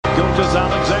is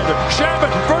Alexander.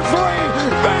 Shabbat for three.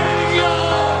 Bingo!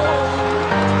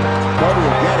 Butler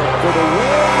will get it for the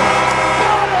win.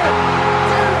 Got it!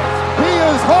 He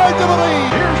is hard to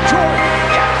believe. Here's Jordan.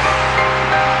 Yes!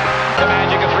 The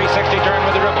Magic, a 360 turn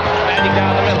with the dribble. Magic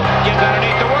down the middle. Gives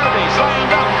underneath the Worthy.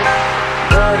 Slam dunk.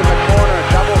 Third in the corner.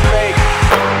 Double fake.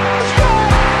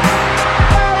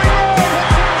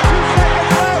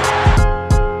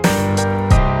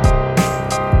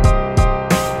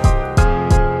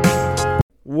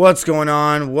 What's going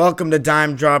on? Welcome to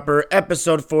Dime Dropper,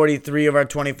 episode 43 of our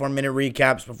 24-minute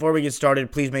recaps. Before we get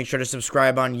started, please make sure to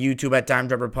subscribe on YouTube at Dime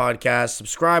Dropper Podcast,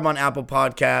 subscribe on Apple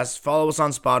Podcasts, follow us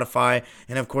on Spotify,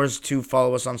 and of course, to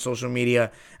follow us on social media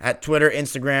at Twitter,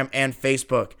 Instagram, and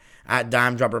Facebook at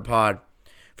Dime Dropper Pod.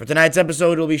 For tonight's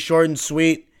episode, it'll be short and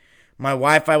sweet. My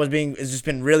Wi-Fi has just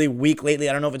been really weak lately.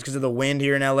 I don't know if it's because of the wind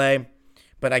here in LA,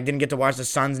 but I didn't get to watch the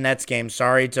Suns-Nets game.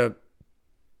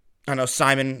 I know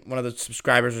Simon, one of the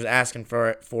subscribers, was asking for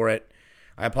it.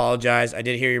 I apologize. I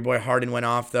did hear your boy Harden went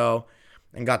off, though,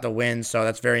 and got the win, so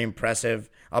that's very impressive.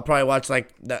 I'll probably watch,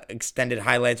 the extended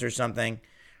highlights or something,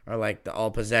 or, the all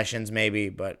possessions maybe,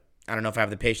 but I don't know if I have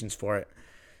the patience for it.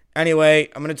 Anyway,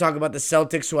 I'm going to talk about the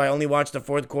Celtics, who I only watched the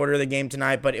fourth quarter of the game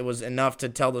tonight, but it was enough to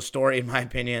tell the story, in my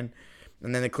opinion.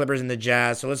 And then the Clippers and the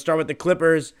Jazz. So let's start with the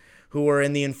Clippers, who were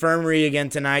in the infirmary again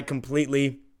tonight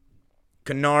completely.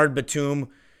 Kennard, Batum,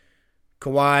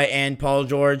 Kawhi, and Paul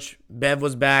George. Bev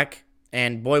was back,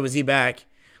 and boy, was he back.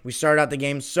 We started out the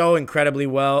game so incredibly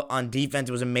well. On defense,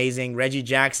 it was amazing. Reggie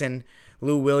Jackson,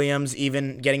 Lou Williams,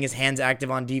 even getting his hands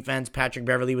active on defense. Patrick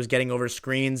Beverley was getting over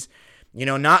screens.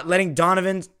 Not letting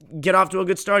Donovan get off to a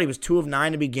good start. He was 2 of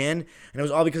 9 to begin, and it was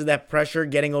all because of that pressure,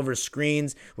 getting over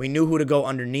screens. We knew who to go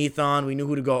underneath on. We knew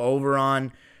who to go over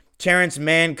on. Terrence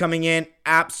Mann coming in,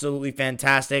 absolutely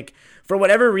fantastic. For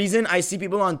whatever reason, I see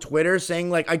people on Twitter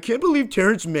saying, I can't believe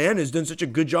Terrence Mann has done such a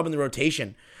good job in the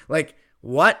rotation.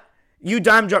 What? You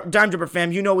Dime Dropper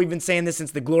fam, we've been saying this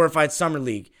since the glorified Summer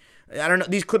League. I don't know,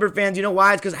 these Clipper fans, you know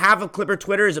why? It's because half of Clipper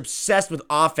Twitter is obsessed with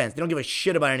offense. They don't give a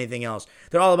shit about anything else.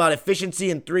 They're all about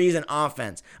efficiency and threes and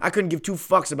offense. I couldn't give two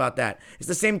fucks about that. It's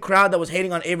the same crowd that was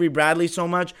hating on Avery Bradley so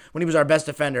much when he was our best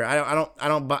defender.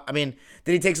 I mean,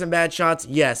 did he take some bad shots?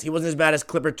 Yes. He wasn't as bad as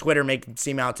Clipper Twitter make it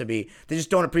seem out to be. They just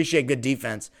don't appreciate good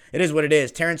defense. It is what it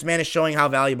is. Terrence Mann is showing how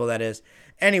valuable that is.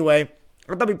 Anyway,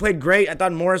 I thought we played great. I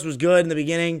thought Morris was good in the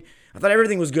beginning. I thought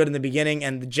everything was good in the beginning,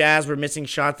 and the Jazz were missing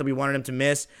shots that we wanted them to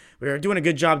miss. We were doing a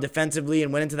good job defensively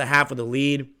and went into the half with a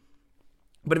lead.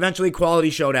 But eventually, quality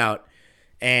showed out.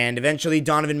 And eventually,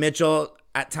 Donovan Mitchell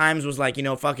at times was like,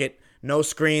 fuck it. No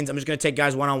screens. I'm just going to take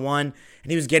guys one-on-one. And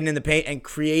he was getting in the paint and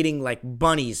creating,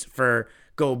 bunnies for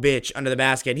Go Bitch under the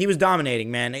basket. He was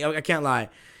dominating, man. I can't lie.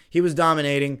 He was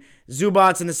dominating.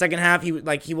 Zubats in the second half,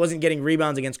 he wasn't getting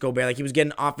rebounds against Gobert. He was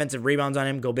getting offensive rebounds on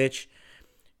him, Go Bitch.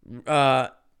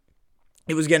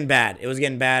 It was getting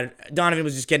bad. Donovan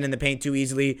was just getting in the paint too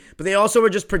easily. But they also were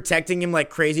just protecting him like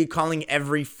crazy, calling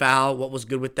every foul. What was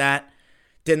good with that?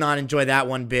 Did not enjoy that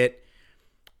one bit.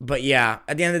 But yeah,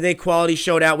 at the end of the day, quality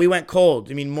showed out. We went cold.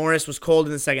 I mean, Morris was cold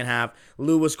in the second half.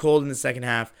 Lou was cold in the second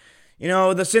half.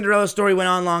 The Cinderella story went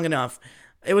on long enough.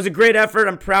 It was a great effort.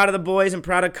 I'm proud of the boys. I'm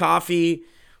proud of Coffee,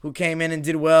 who came in and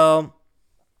did well.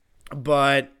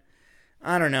 But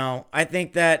I don't know. I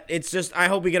think that I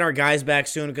hope we get our guys back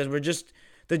soon because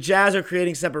the Jazz are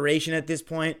creating separation at this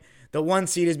point. The 1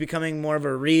 seed is becoming more of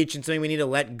a reach and something we need to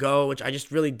let go, which I just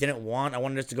really didn't want. I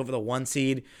wanted us to go for the 1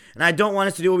 seed. And I don't want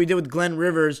us to do what we did with Glenn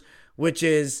Rivers, which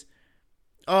is,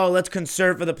 let's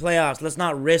conserve for the playoffs. Let's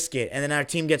not risk it. And then our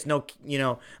team gets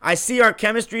I see our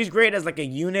chemistry is great as a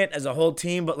unit, as a whole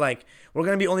team, but we're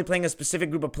going to be only playing a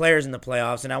specific group of players in the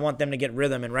playoffs, and I want them to get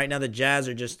rhythm. And right now the Jazz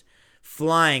are just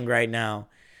flying right now.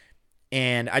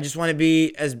 And I just want to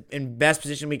be as in best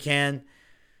position we can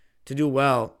to do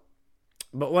well.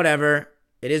 But whatever.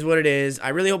 It is what it is. I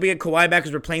really hope we get Kawhi back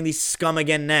because we're playing these scum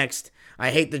again next. I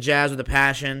hate the Jazz with a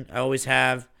passion. I always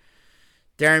have.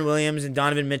 Darren Williams and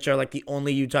Donovan Mitchell are the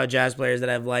only Utah Jazz players that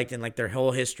I've liked in their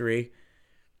whole history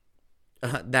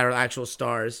that are actual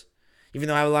stars. Even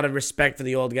though I have a lot of respect for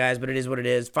the old guys, but it is what it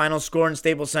is. Final score in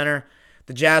Staples Center.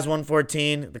 The Jazz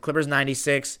 114, the Clippers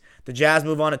 96. The Jazz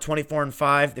move on to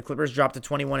 24-5. The Clippers drop to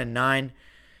 21-9.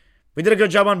 We did a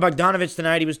good job on Bogdanovich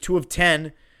tonight. He was 2 of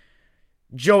 10.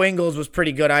 Joe Ingles was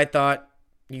pretty good, I thought.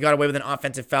 He got away with an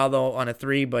offensive foul, though, on a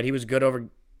 3, but he was good over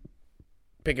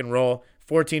pick and roll.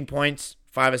 14 points,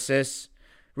 5 assists.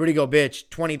 Rudy Gobert,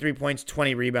 23 points,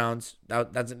 20 rebounds.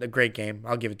 That's a great game.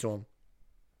 I'll give it to him.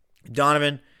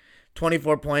 Donovan,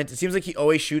 24 points. It seems like he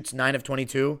always shoots 9 of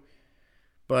 22,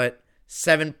 but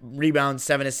 7 rebounds,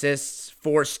 7 assists,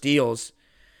 4 steals.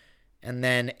 And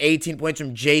then 18 points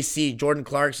from JC, Jordan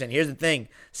Clarkson. Here's the thing.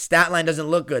 Stat line doesn't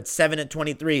look good. 7 at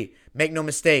 23. Make no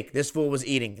mistake. This fool was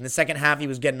eating. In the second half, he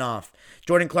was getting off.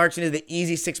 Jordan Clarkson is the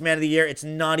easy sixth man of the year. It's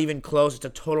not even close. It's a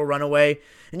total runaway.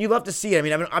 And you love to see it. I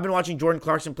mean, I've been watching Jordan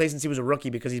Clarkson play since he was a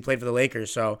rookie because he played for the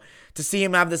Lakers. So to see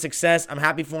him have the success, I'm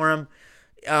happy for him.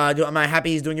 Am I happy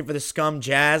he's doing it for the scum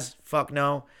Jazz? Fuck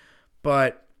no.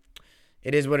 But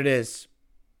it is what it is.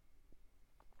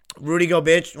 Rudy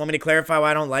Gobert, want me to clarify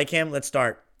why I don't like him? Let's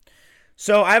start.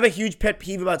 So I have a huge pet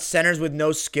peeve about centers with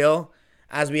no skill,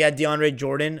 as we had DeAndre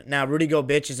Jordan. Now, Rudy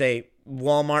Gobert is a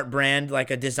Walmart brand, like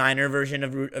a designer version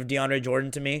of DeAndre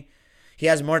Jordan to me. He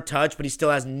has more touch, but he still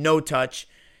has no touch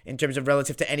in terms of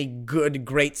relative to any good,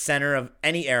 great center of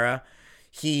any era.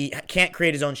 He can't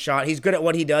create his own shot. He's good at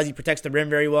what he does. He protects the rim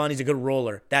very well, and he's a good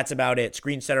roller. That's about it.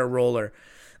 Screen setter, roller.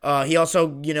 He also,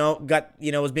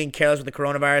 was being careless with the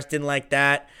coronavirus. Didn't like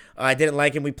that. I didn't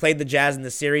like him. We played the Jazz in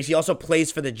the series. He also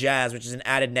plays for the Jazz, which is an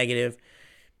added negative.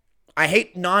 I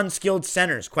hate non-skilled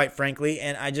centers, quite frankly,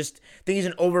 and I just think he's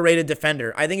an overrated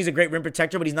defender. I think he's a great rim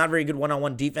protector, but he's not very good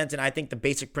one-on-one defense, and I think the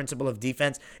basic principle of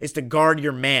defense is to guard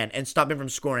your man and stop him from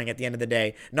scoring at the end of the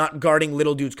day, not guarding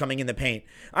little dudes coming in the paint.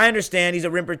 I understand he's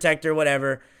a rim protector,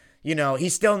 whatever. He's not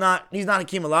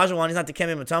Hakeem Olajuwon. He's not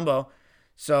Dikembe Mutombo.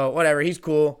 So, whatever. He's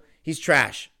cool. He's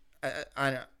trash.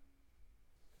 I know.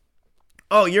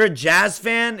 Oh, you're a Jazz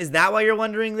fan? Is that why you're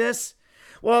wondering this?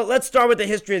 Well, let's start with the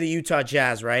history of the Utah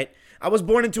Jazz, right? I was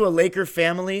born into a Laker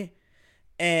family,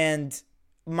 and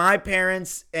my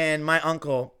parents and my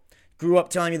uncle grew up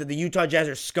telling me that the Utah Jazz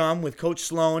are scum with Coach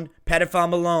Sloan, pedophile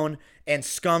Malone, and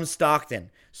scum Stockton.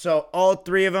 So all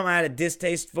three of them I had a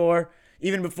distaste for,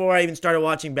 even before I even started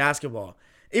watching basketball.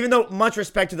 Even though, much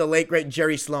respect to the late, great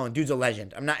Jerry Sloan. Dude's a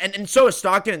legend. And so is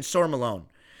Stockton, and so are Malone.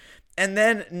 And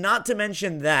then, not to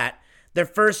mention that, their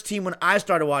first team when I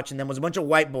started watching them was a bunch of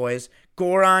white boys.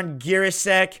 Goran,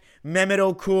 Girisek, Mehmet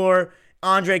Okur,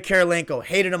 Andre Kirilenko.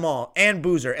 Hated them all. And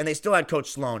Boozer. And they still had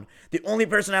Coach Sloan. The only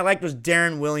person I liked was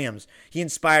Darren Williams. He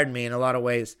inspired me in a lot of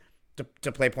ways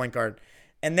to play point guard.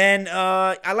 And then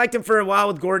I liked him for a while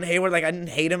with Gordon Hayward. Like, I didn't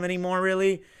hate him anymore,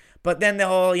 really. But then the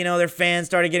whole, their fans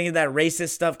started getting into that racist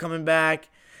stuff coming back.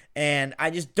 And I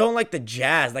just don't like the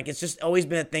Jazz. Like, it's just always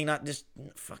been a thing. Not just,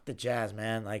 fuck the Jazz,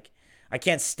 man. Like, I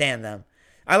can't stand them.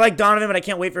 I like Donovan, but I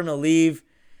can't wait for him to leave.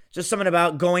 Just something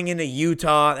about going into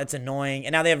Utah that's annoying.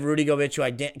 And now they have Rudy Gobert, who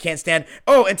I can't stand.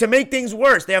 Oh, and to make things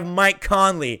worse, they have Mike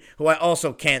Conley, who I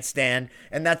also can't stand.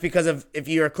 And that's because of, if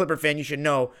you're a Clipper fan, you should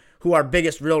know who our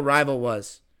biggest real rival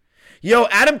was. Yo,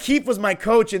 Adam Keefe was my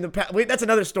coach in the past. Wait, that's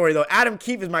another story, though. Adam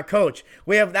Keefe is my coach.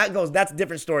 That's a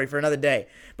different story for another day.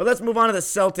 But let's move on to the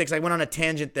Celtics. I went on a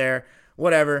tangent there.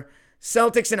 Whatever.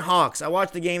 Celtics and Hawks. I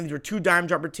watched the game. These were two dime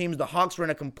dropper teams. The Hawks were in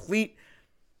a complete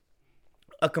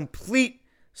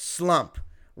slump,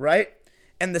 right?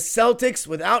 And the Celtics,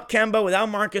 without Kemba, without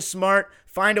Marcus Smart,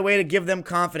 find a way to give them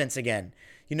confidence again.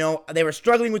 They were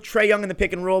struggling with Trae Young in the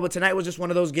pick and roll, but tonight was just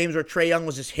one of those games where Trae Young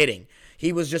was just hitting.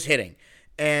 He was just hitting.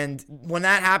 And when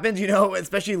that happens,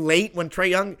 especially late when Trae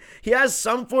Young, he has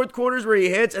some fourth quarters where he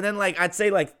hits, and then I'd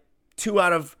say 2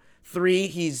 out of 3,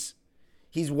 he's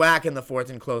whack in the fourth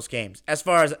in close games. As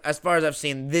far as I've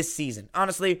seen this season.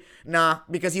 Honestly, nah,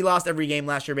 because he lost every game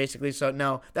last year basically, so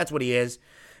no, that's what he is.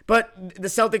 But the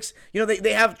Celtics,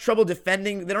 they have trouble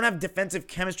defending. They don't have defensive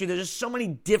chemistry. There's just so many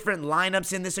different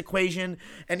lineups in this equation.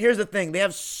 And here's the thing. They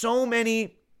have so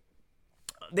many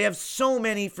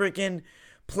freaking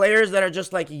players that are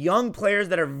just young players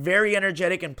that are very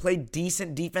energetic and play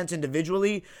decent defense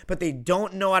individually, but they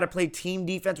don't know how to play team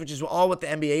defense, which is all what the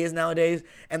NBA is nowadays,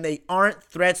 and they aren't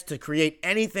threats to create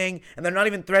anything, and they're not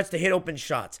even threats to hit open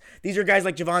shots. These are guys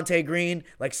like Javonte Green,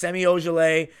 like Semi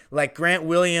Ojeleye, like Grant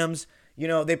Williams.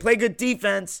 They play good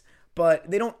defense, but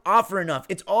they don't offer enough.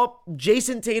 It's all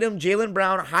Jason Tatum, Jaylen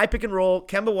Brown, high pick and roll,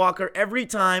 Kemba Walker every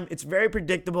time. It's very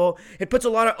predictable. It puts a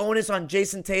lot of onus on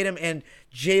Jason Tatum and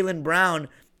Jaylen Brown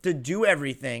to do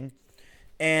everything.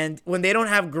 And when they don't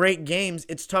have great games,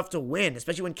 it's tough to win,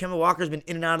 especially when Kemba Walker's been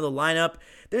in and out of the lineup.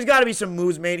 There's got to be some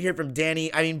moves made here from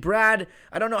Danny. I mean, Brad,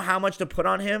 I don't know how much to put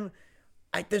on him.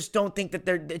 I just don't think that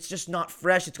it's just not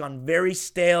fresh. It's gone very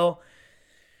stale.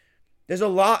 There's a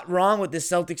lot wrong with this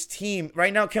Celtics team.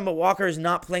 Right now, Kemba Walker is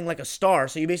not playing like a star,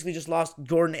 so you basically just lost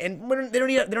Gordon. And they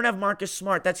don't have Marcus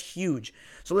Smart. That's huge.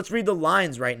 So let's read the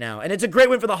lines right now. And it's a great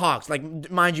win for the Hawks.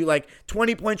 Mind you,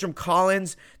 20 points from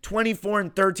Collins, 24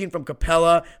 and 13 from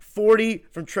Capella, 40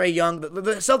 from Trae Young. The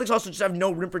Celtics also just have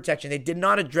no rim protection. They did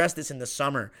not address this in the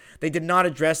summer. They did not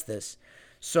address this.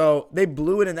 So they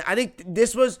blew it in. I think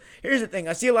here's the thing.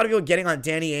 I see a lot of people getting on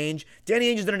Danny Ainge. Danny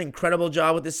Ainge has done an incredible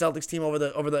job with this Celtics team over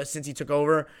the since he took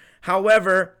over.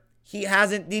 However, he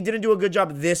didn't do a good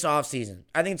job this offseason.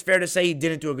 I think it's fair to say he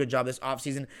didn't do a good job this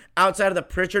offseason. Outside of the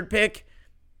Pritchard pick,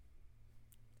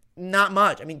 not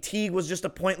much. I mean, Teague was just a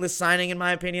pointless signing, in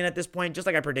my opinion, at this point, just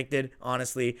like I predicted,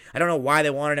 honestly. I don't know why they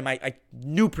wanted him. I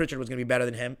knew Pritchard was going to be better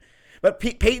than him. But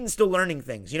Peyton's still learning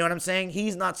things. You know what I'm saying?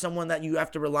 He's not someone that you have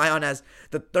to rely on as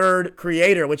the third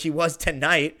creator, which he was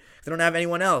tonight. They don't have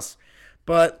anyone else.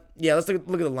 But, yeah, let's look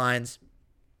at the lines.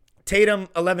 Tatum,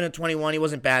 11 of 21. He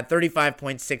wasn't bad.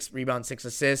 35.6 rebounds, 6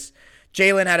 assists.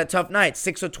 Jalen had a tough night,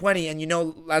 6 of 20. And, you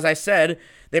know, as I said,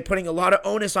 they're putting a lot of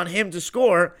onus on him to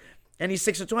score. And he's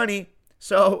 6 of 20.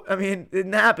 So, I mean, it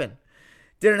didn't happen.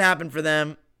 Didn't happen for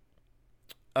them.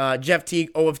 Jeff Teague,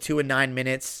 0 of 2 in 9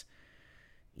 minutes.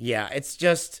 Yeah, it's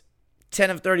just 10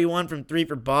 of 31 from 3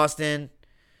 for Boston.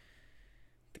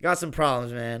 They got some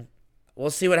problems, man.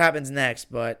 We'll see what happens next,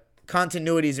 but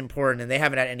continuity is important, and they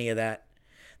haven't had any of that.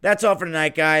 That's all for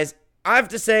tonight, guys. I have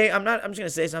to say, I'm just going to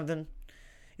say something.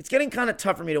 It's getting kind of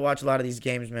tough for me to watch a lot of these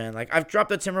games, man. Like, I've dropped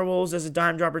the Timberwolves as a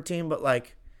dime dropper team, but,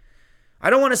 like, I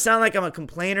don't want to sound like I'm a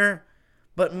complainer,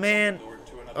 but, man,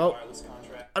 I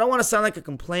don't want to sound like a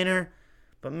complainer,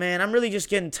 but, man, I'm really just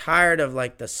getting tired of,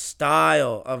 like, the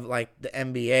style of, like, the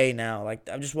NBA now. Like,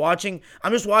 I'm just watching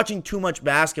too much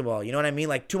basketball. You know what I mean?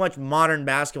 Like, too much modern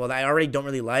basketball that I already don't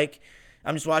really like.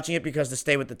 I'm just watching it because to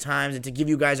stay with the times and to give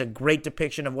you guys a great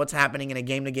depiction of what's happening in a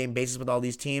game-to-game basis with all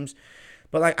these teams.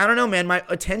 But, like, I don't know, man. My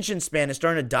attention span is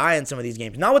starting to die in some of these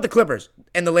games. Not with the Clippers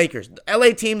and the Lakers. The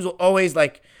LA teams will always,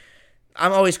 like,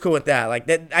 I'm always cool with that. Like,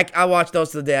 I watch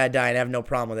those to the day I die and I have no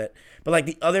problem with it. But, like,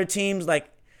 the other teams, like,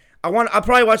 I'll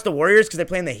probably watch the Warriors because they're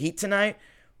playing the Heat tonight.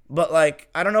 But, like,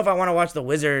 I don't know if I want to watch the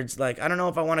Wizards. Like, I don't know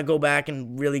if I want to go back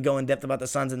and really go in depth about the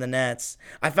Suns and the Nets.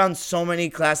 I found so many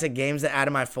classic games that add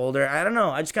to my folder. I don't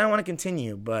know. I just kind of want to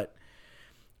continue, but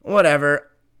whatever.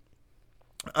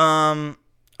 All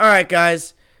right,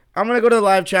 guys. I'm going to go to the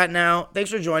live chat now.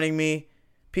 Thanks for joining me.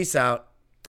 Peace out.